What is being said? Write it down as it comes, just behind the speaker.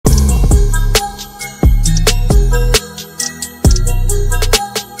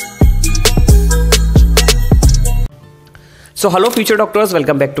So hello future doctors,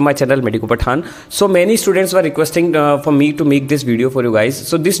 welcome back to my channel Medico Pathan. So many students were requesting for me to make this video for you guys.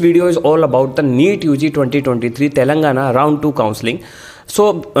 So this video is all about the NEET UG 2023 Telangana round 2 counseling.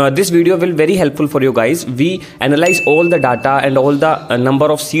 So this video will very helpful for you guys. We analyze all the data and all the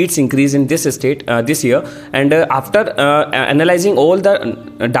number of seats increase in this state this year, and after analyzing all the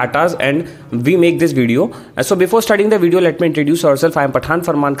data and we make this video. So before starting the video, let me introduce ourselves. I am Pathan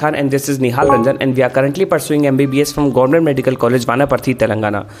Farman Khan and this is Nihal Ranjan, and we are currently pursuing MBBS from Government Medical College Vanaparthi,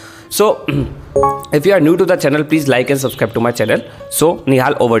 Telangana. So if you are new to the channel, please like and subscribe to my channel. So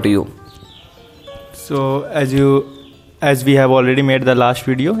Nihal, over to you. So as we have already made the last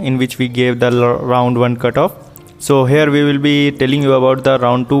video in which we gave the round 1 cutoff, so here we will be telling you about the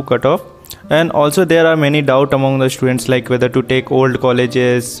round 2 cutoff. And also there are many doubt among the students, like whether to take old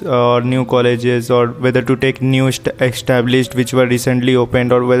colleges or new colleges, or whether to take new established which were recently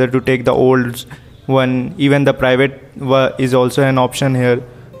opened, or whether to take the old one. Even the private is also an option here.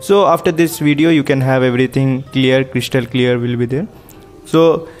 So after this video you can have everything clear, crystal clear will be there.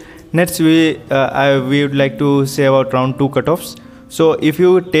 So next we would like to say about round 2 cutoffs. So if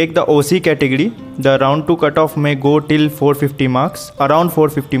you take the OC category, the round 2 cutoff may go till 450 marks, around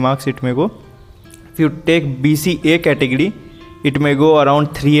 450 marks it may go. If you take BCA category, it may go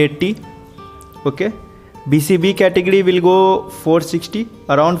around 380. Okay, BCB category will go 460,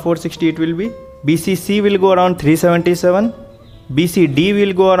 around 460 it will be. BCC will go around 377, BCD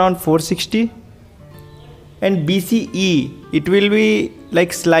will go around 460, and BCE it will be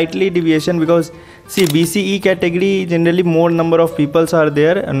like slightly deviation, because see, BCE category generally more number of peoples are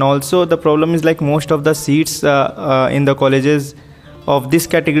there, and also the problem is like most of the seats in the colleges of this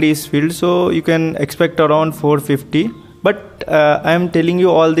category is filled, so you can expect around 450. But I am telling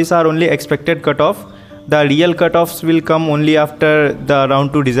you, all these are only expected cutoff. The real cutoffs will come only after the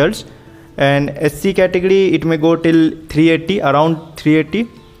round 2 results. And SC category it may go till 380, around 380,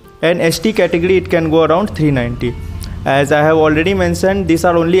 and ST category it can go around 390. As I have already mentioned, these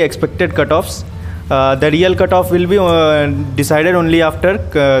are only expected cutoffs. The real cutoff will be decided only after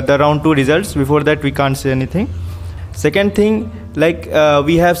the round 2 results. Before that we can't say anything. Second thing, like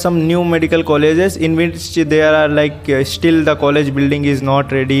we have some new medical colleges in which there are like still the college building is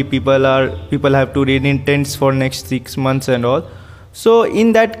not ready. People have to read in tents for next 6 months and all. So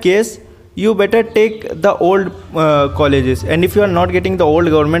in that case, you better take the old colleges, and if you are not getting the old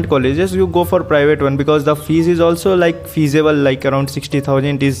government colleges, you go for private one, because the fees is also like feasible, like around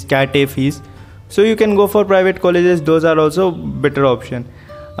 60,000 is Cat A fees. So you can go for private colleges, those are also better option.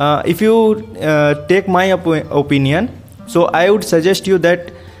 If you take my opinion, so I would suggest you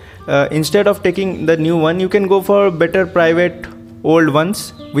that instead of taking the new one, you can go for better private old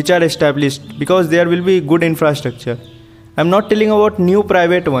ones which are established, because there will be good infrastructure. I'm not telling about new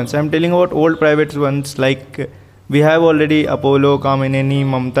private ones, I'm telling about old private ones, like we have already Apollo, Kamineni,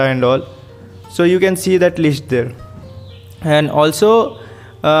 Mamta and all. So you can see that list there. And also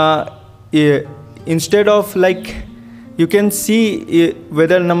instead of like, you can see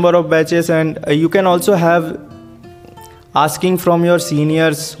whether number of batches, and you can also have asking from your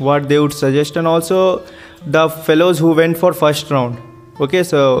seniors what they would suggest, and also the fellows who went for first round. Okay,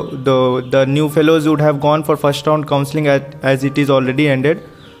 so the new fellows would have gone for first round counseling as it is already ended.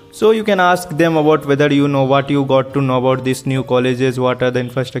 So you can ask them about whether you know what you got to know about these new colleges, what are the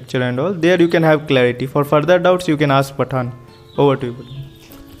infrastructure and all. There you can have clarity. For further doubts, you can ask Pathan. Over to you, Pathan.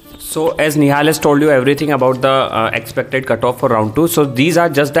 So as Nihal has told you everything about the expected cutoff for round 2. So these are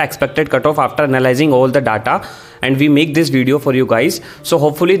just the expected cutoff after analyzing all the data, and we make this video for you guys. So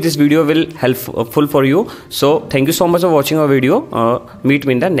hopefully this video will helpful for you. So thank you so much for watching our video. Meet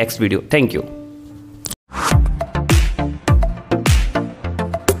me in the next video. Thank you.